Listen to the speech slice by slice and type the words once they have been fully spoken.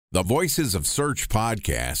The Voices of Search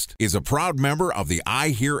podcast is a proud member of the I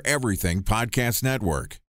Hear Everything podcast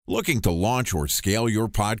network. Looking to launch or scale your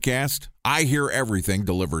podcast? I Hear Everything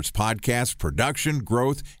delivers podcast production,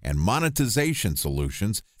 growth, and monetization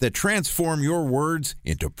solutions that transform your words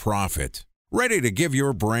into profit. Ready to give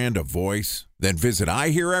your brand a voice? Then visit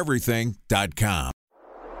iheareverything.com.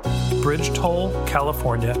 Bridge toll,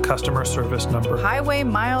 California, customer service number. Highway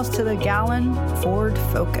miles to the gallon, Ford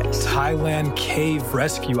Focus. Thailand cave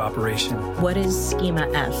rescue operation. What is Schema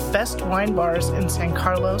F? Best wine bars in San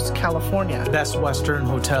Carlos, California. Best Western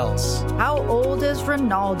hotels. How old is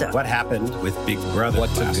Ronaldo? What happened with Big Brother?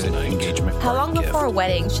 What's a good engagement? How long before a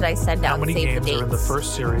wedding should I send out How many save games the dates? are in the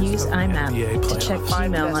first series? Use IMAP to check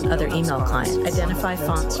email on other email clients. Identify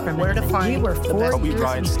fonts from where to find We were 4 years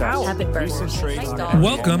in Avid Burgers.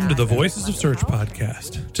 Welcome to the Voices of Search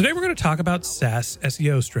podcast. Today we're going to talk about SaaS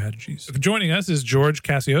SEO strategies. Joining us is George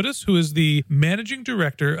Chasiotis, who is the managing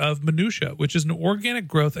director of MINUTTIA, which is an organic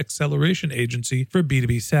growth acceleration agency for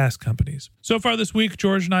B2B SaaS companies. So far this week,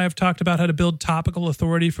 George and I have talked about how to build topical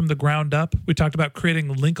authority from the ground up. We talked about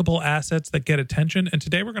creating linkable assets that get attention. And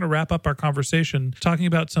today we're going to wrap up our conversation talking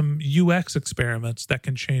about some UX experiments that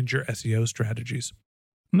can change your SEO strategies.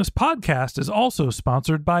 And this podcast is also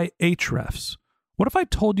sponsored by Ahrefs. What if I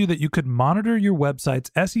told you that you could monitor your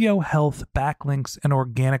website's SEO health, backlinks, and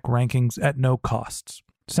organic rankings at no costs?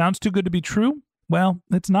 Sounds too good to be true? Well,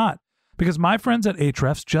 it's not, because my friends at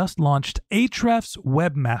Ahrefs just launched Ahrefs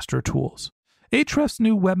Webmaster Tools. Ahrefs'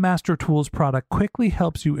 new Webmaster Tools product quickly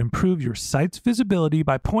helps you improve your site's visibility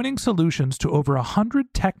by pointing solutions to over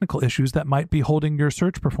 100 technical issues that might be holding your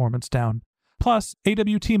search performance down. Plus,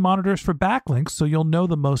 AWT monitors for backlinks so you'll know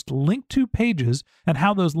the most linked to pages and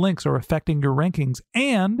how those links are affecting your rankings.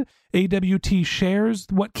 And AWT shares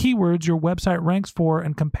what keywords your website ranks for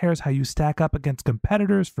and compares how you stack up against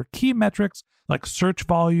competitors for key metrics like search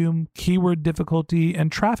volume, keyword difficulty,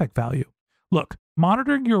 and traffic value. Look,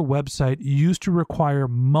 monitoring your website used to require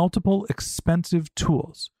multiple expensive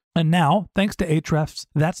tools. And now, thanks to Ahrefs,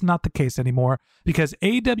 that's not the case anymore because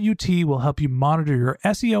AWT will help you monitor your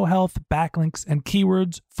SEO health, backlinks, and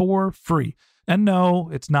keywords for free. And no,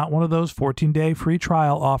 it's not one of those 14-day free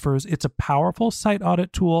trial offers. It's a powerful site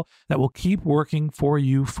audit tool that will keep working for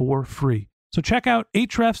you for free. So check out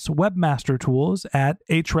Ahrefs Webmaster Tools at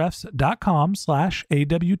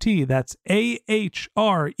ahrefs.com/AWT. That's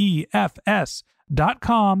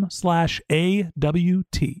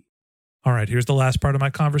ahrefs.com/AWT. All right, here's the last part of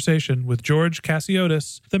my conversation with George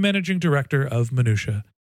Chasiotis, the managing director of MINUTTIA.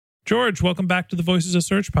 George, welcome back to the Voices of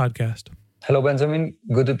Search podcast. Hello, Benjamin.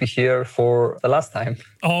 Good to be here for the last time.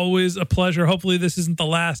 Always a pleasure. Hopefully this isn't the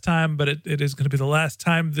last time, but it is going to be the last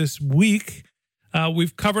time this week.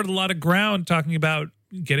 We've covered a lot of ground talking about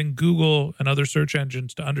getting Google and other search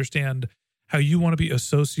engines to understand how you want to be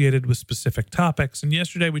associated with specific topics. And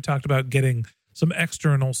yesterday we talked about getting some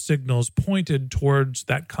external signals pointed towards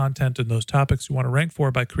that content and those topics you want to rank for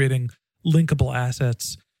by creating linkable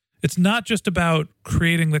assets. It's not just about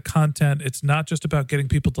creating the content. It's not just about getting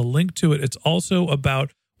people to link to it. It's also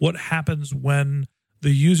about what happens when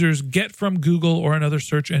the users get from Google or another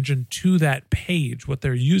search engine to that page, what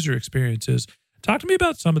their user experience is. Talk to me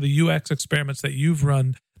about some of the UX experiments that you've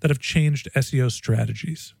run that have changed SEO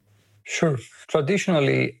strategies. Sure.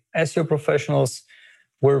 Traditionally, SEO professionals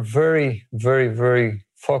were very, very, very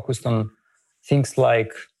focused on things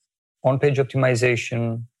like on-page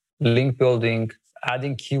optimization, link building,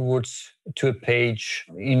 adding keywords to a page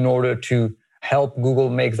in order to help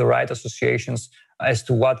Google make the right associations as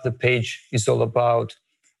to what the page is all about,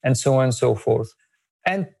 and so on and so forth.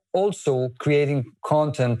 And also creating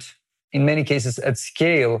content, in many cases at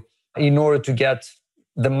scale, in order to get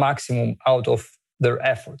the maximum out of their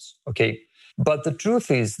efforts, okay? But the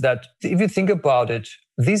truth is that if you think about it,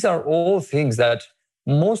 these are all things that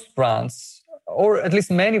most brands, or at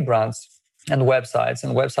least many brands and websites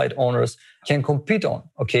and website owners can compete on,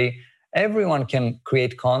 okay? Everyone can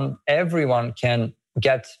create everyone can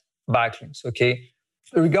get backlinks, okay?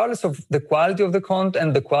 Regardless of the quality of the content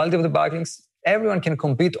and the quality of the backlinks, everyone can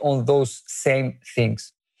compete on those same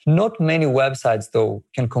things. Not many websites, though,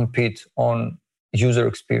 can compete on user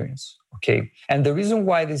experience, okay? And the reason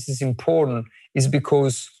why this is important is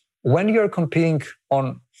because when you're competing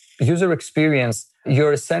on user experience,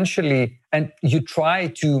 you're essentially, and you try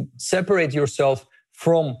to separate yourself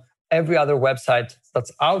from every other website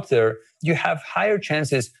that's out there, you have higher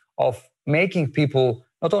chances of making people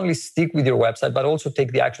not only stick with your website, but also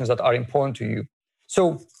take the actions that are important to you.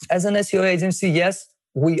 So as an SEO agency, yes,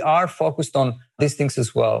 we are focused on these things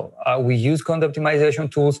as well. We use content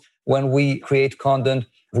optimization tools when we create content.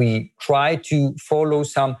 We try to follow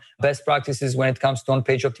some best practices when it comes to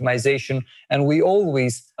on-page optimization. And we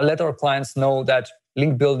always let our clients know that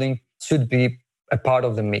link building should be a part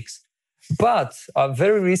of the mix. But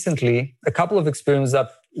very recently, a couple of experiences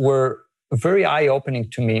that were very eye-opening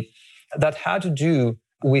to me that had to do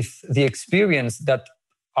with the experience that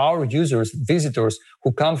our users, visitors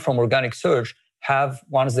who come from organic search have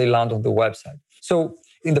once they land on the website. So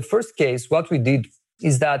in the first case, what we did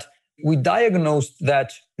is that we diagnosed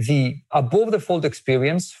that the above the fold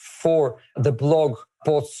experience for the blog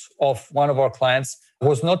posts of one of our clients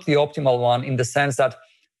was not the optimal one, in the sense that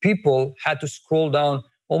people had to scroll down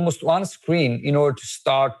almost one screen in order to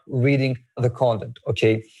start reading the content,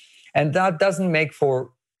 okay? And that doesn't make for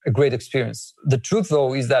a great experience. The truth,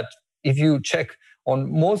 though, is that if you check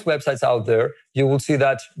on most websites out there, you will see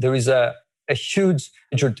that there is a huge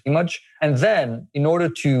featured image. And then in order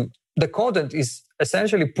to, the content is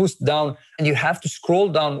essentially pushed down and you have to scroll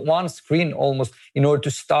down one screen almost in order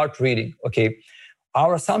to start reading, okay?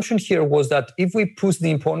 Our assumption here was that if we push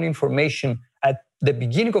the important information at the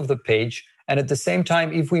beginning of the page, and at the same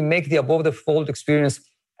time, if we make the above the fold experience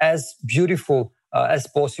as beautiful as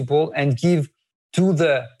possible and give to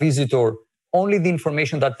the visitor only the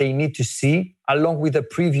information that they need to see, along with a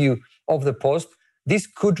preview of the post, this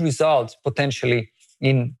could result potentially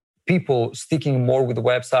in people sticking more with the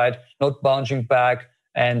website, not bouncing back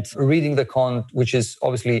and reading the content, which is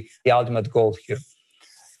obviously the ultimate goal here.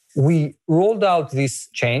 We rolled out this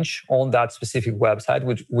change on that specific website,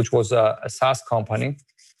 which was a SaaS company,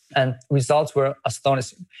 and results were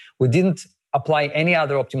astonishing. We didn't apply any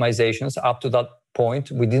other optimizations up to that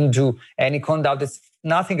point. We didn't do any content updates,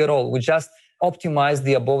 nothing at all. We just optimized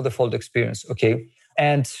the above the fold experience, okay?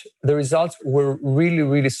 And the results were really,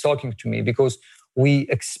 really shocking to me, because we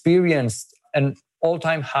experienced an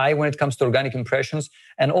all-time high when it comes to organic impressions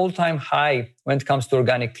and all-time high when it comes to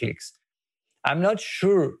organic clicks. I'm not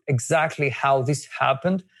sure exactly how this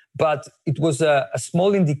happened, but it was a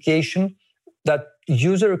small indication that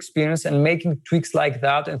user experience and making tweaks like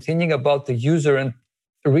that and thinking about the user and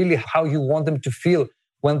really how you want them to feel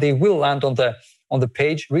when they will land on the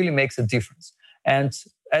page really makes a difference. And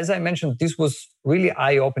as I mentioned, this was really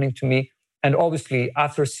eye-opening to me. And obviously,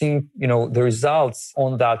 after seeing the results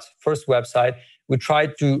on that first website, we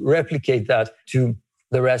tried to replicate that to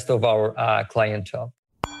the rest of our clientele.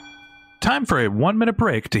 Time for a 1-minute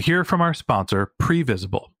break to hear from our sponsor,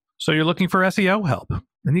 Previsible. So you're looking for SEO help,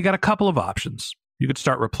 and you got a couple of options. You could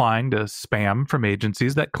start replying to spam from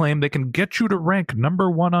agencies that claim they can get you to rank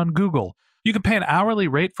number 1 on Google. You can pay an hourly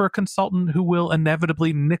rate for a consultant who will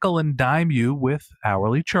inevitably nickel and dime you with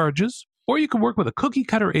hourly charges. Or you can work with a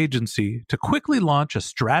cookie-cutter agency to quickly launch a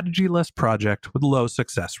strategy-less project with low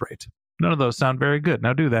success rate. None of those sound very good,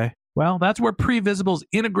 now do they? Well, that's where Previsible's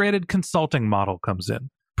integrated consulting model comes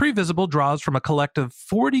in. Previsible draws from a collective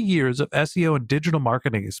 40 years of SEO and digital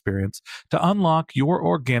marketing experience to unlock your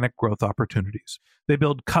organic growth opportunities. They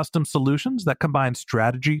build custom solutions that combine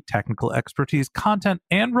strategy, technical expertise, content,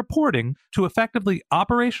 and reporting to effectively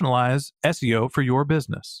operationalize SEO for your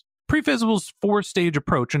business. Previsible's 4-stage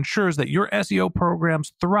approach ensures that your SEO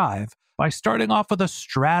programs thrive by starting off with a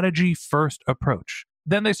strategy-first approach.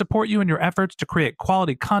 Then they support you in your efforts to create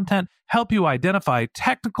quality content, help you identify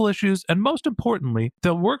technical issues, and most importantly,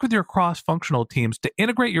 they'll work with your cross-functional teams to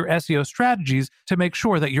integrate your SEO strategies to make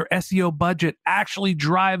sure that your SEO budget actually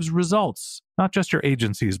drives results, not just your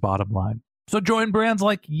agency's bottom line. So join brands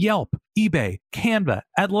like Yelp, eBay, Canva,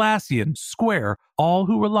 Atlassian, Square, all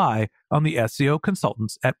who rely on the SEO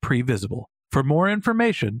consultants at Previsible. For more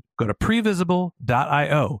information, go to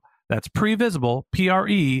previsible.io. That's Previsible,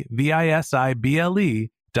 Previsible.io.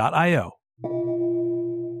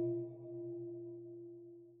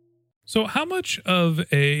 So how much of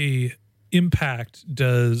a impact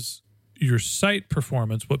does your site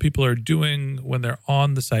performance, what people are doing when they're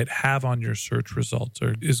on the site, have on your search results?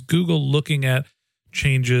 Or is Google looking at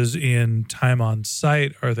changes in time on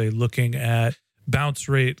site? Are they looking at bounce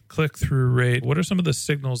rate, click-through rate? What are some of the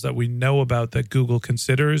signals that we know about that Google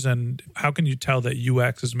considers, and how can you tell that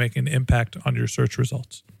UX is making an impact on your search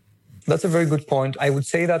results? That's a very good point. I would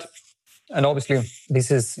say that, and obviously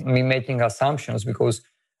this is me making assumptions because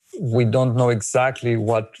we don't know exactly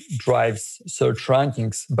what drives search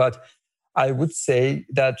rankings, but I would say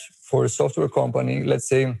that for a software company, let's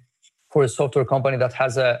say for a software company that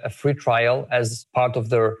has a free trial as part of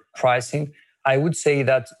their pricing, I would say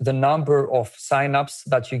that the number of signups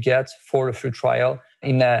that you get for a free trial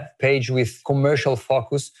in a page with commercial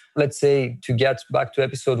focus, let's say to get back to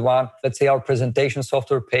episode 1, let's say our presentation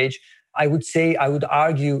software page, I would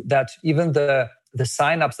argue that even the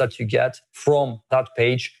signups that you get from that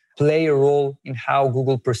page play a role in how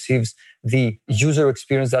Google perceives the user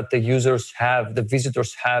experience that the users have, the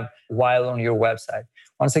visitors have while on your website.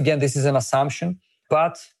 Once again, this is an assumption,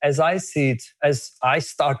 but as I see it, as I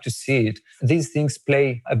start to see it, these things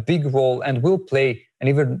play a big role and will play an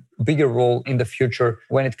even bigger role in the future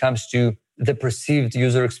when it comes to the perceived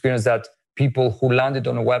user experience that people who landed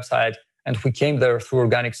on a website and who came there through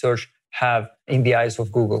organic search have in the eyes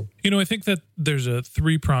of Google. I think that there's a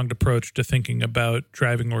three-pronged approach to thinking about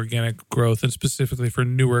driving organic growth, and specifically for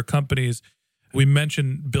newer companies. We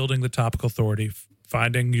mentioned building the topic authority,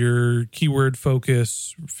 finding your keyword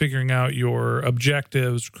focus, figuring out your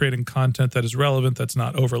objectives, creating content that is relevant, that's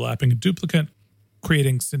not overlapping and duplicate,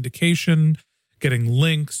 creating syndication, getting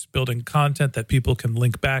links, building content that people can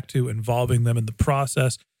link back to, involving them in the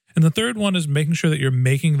process. And the third one is making sure that you're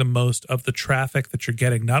making the most of the traffic that you're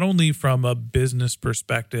getting, not only from a business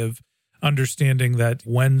perspective, understanding that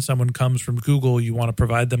when someone comes from Google, you want to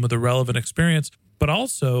provide them with a relevant experience, but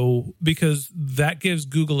also because that gives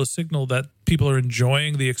Google a signal that people are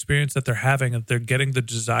enjoying the experience that they're having and they're getting the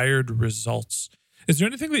desired results. Is there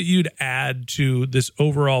anything that you'd add to this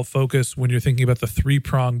overall focus when you're thinking about the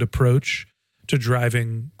three-pronged approach to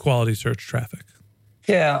driving quality search traffic?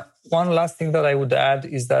 Yeah, one last thing that I would add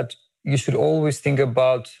is that you should always think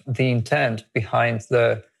about the intent behind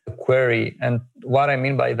the query. And what I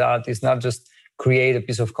mean by that is not just create a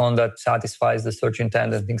piece of content that satisfies the search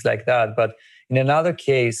intent and things like that. But in another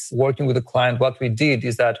case, working with a client, what we did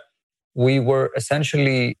is that we were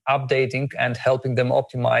essentially updating and helping them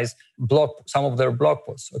optimize some of their blog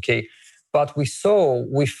posts. Okay. But we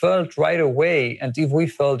felt right away, and if we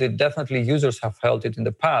felt it, definitely users have felt it in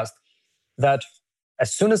the past, that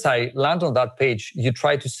as soon as I land on that page, you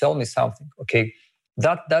try to sell me something, okay?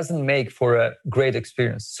 That doesn't make for a great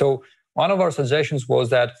experience. So one of our suggestions was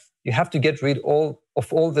that you have to get rid of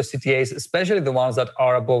all the CTAs, especially the ones that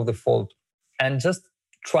are above the fold, and just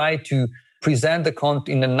try to present the content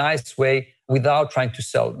in a nice way without trying to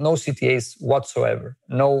sell. No CTAs whatsoever,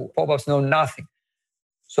 no pop-ups, no nothing.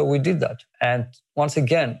 So we did that. And once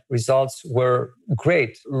again, results were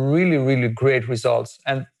great, really, really great results.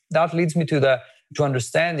 And that leads me to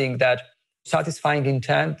understanding that satisfying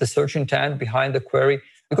intent, the search intent behind the query,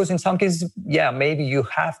 because in some cases, maybe you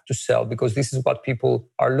have to sell because this is what people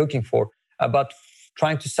are looking for. But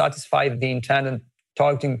trying to satisfy the intent and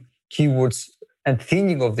targeting keywords and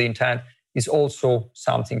thinking of the intent is also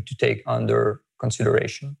something to take under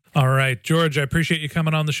consideration. All right, George, I appreciate you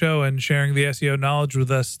coming on the show and sharing the SEO knowledge with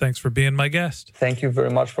us. Thanks for being my guest. Thank you very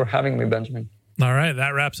much for having me, Benjamin. All right,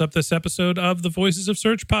 that wraps up this episode of the Voices of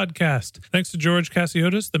Search podcast. Thanks to George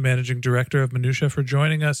Chasiotis, the managing director of MINUTTIA, for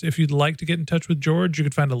joining us. If you'd like to get in touch with George, you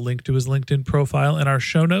can find a link to his LinkedIn profile in our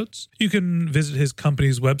show notes. You can visit his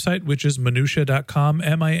company's website, which is minuttia.com,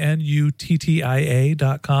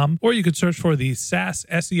 MINUTTIA.com, or you could search for the SaaS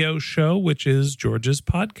SEO Show, which is George's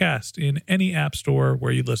podcast, in any app store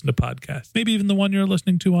where you listen to podcasts, maybe even the one you're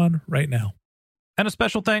listening to on right now. And a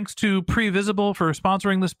special thanks to Previsible for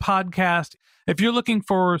sponsoring this podcast. If you're looking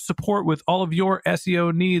for support with all of your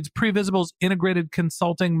SEO needs, Previsible's integrated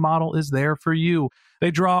consulting model is there for you.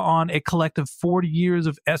 They draw on a collective 40 years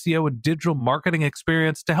of SEO and digital marketing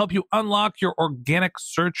experience to help you unlock your organic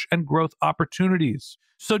search and growth opportunities.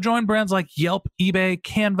 So join brands like Yelp, eBay,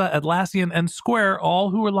 Canva, Atlassian, and Square,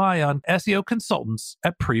 all who rely on SEO consultants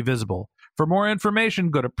at Previsible. For more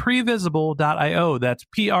information, go to previsible.io. That's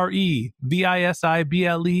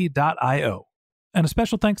previsible.io. And a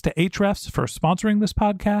special thanks to Ahrefs for sponsoring this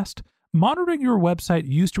podcast. Monitoring your website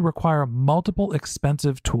used to require multiple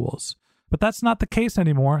expensive tools, but that's not the case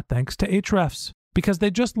anymore thanks to Ahrefs, because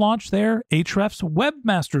they just launched their Ahrefs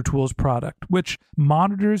Webmaster Tools product, which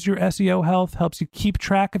monitors your SEO health, helps you keep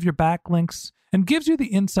track of your backlinks, and gives you the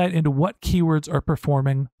insight into what keywords are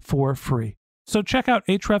performing for free. So check out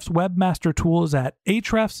Ahrefs Webmaster Tools at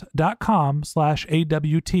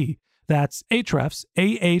ahrefs.com/AWT. That's Ahrefs,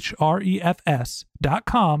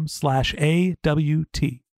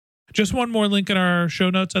 AHREFS.com/AWT. Just one more link in our show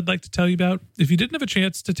notes I'd like to tell you about. If you didn't have a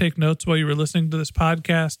chance to take notes while you were listening to this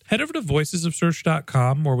podcast, head over to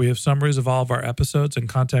voicesofsearch.com, where we have summaries of all of our episodes and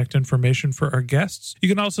contact information for our guests. You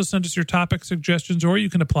can also send us your topic suggestions, or you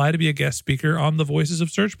can apply to be a guest speaker on the Voices of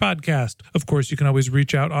Search podcast. Of course, you can always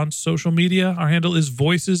reach out on social media. Our handle is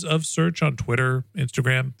Voices of Search on Twitter,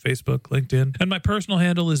 Instagram, Facebook, LinkedIn. And my personal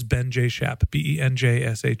handle is Ben J. Shap,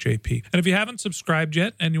 BenJShap. And if you haven't subscribed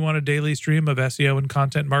yet and you want a daily stream of SEO and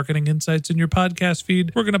content marketing insights in your podcast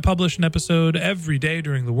feed, we're going to publish an episode every day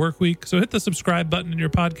during the work week. So hit the subscribe button in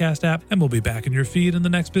your podcast app and we'll be back in your feed in the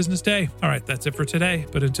next business day. All right, that's it for today.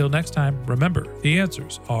 But until next time, remember, the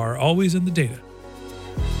answers are always in the data.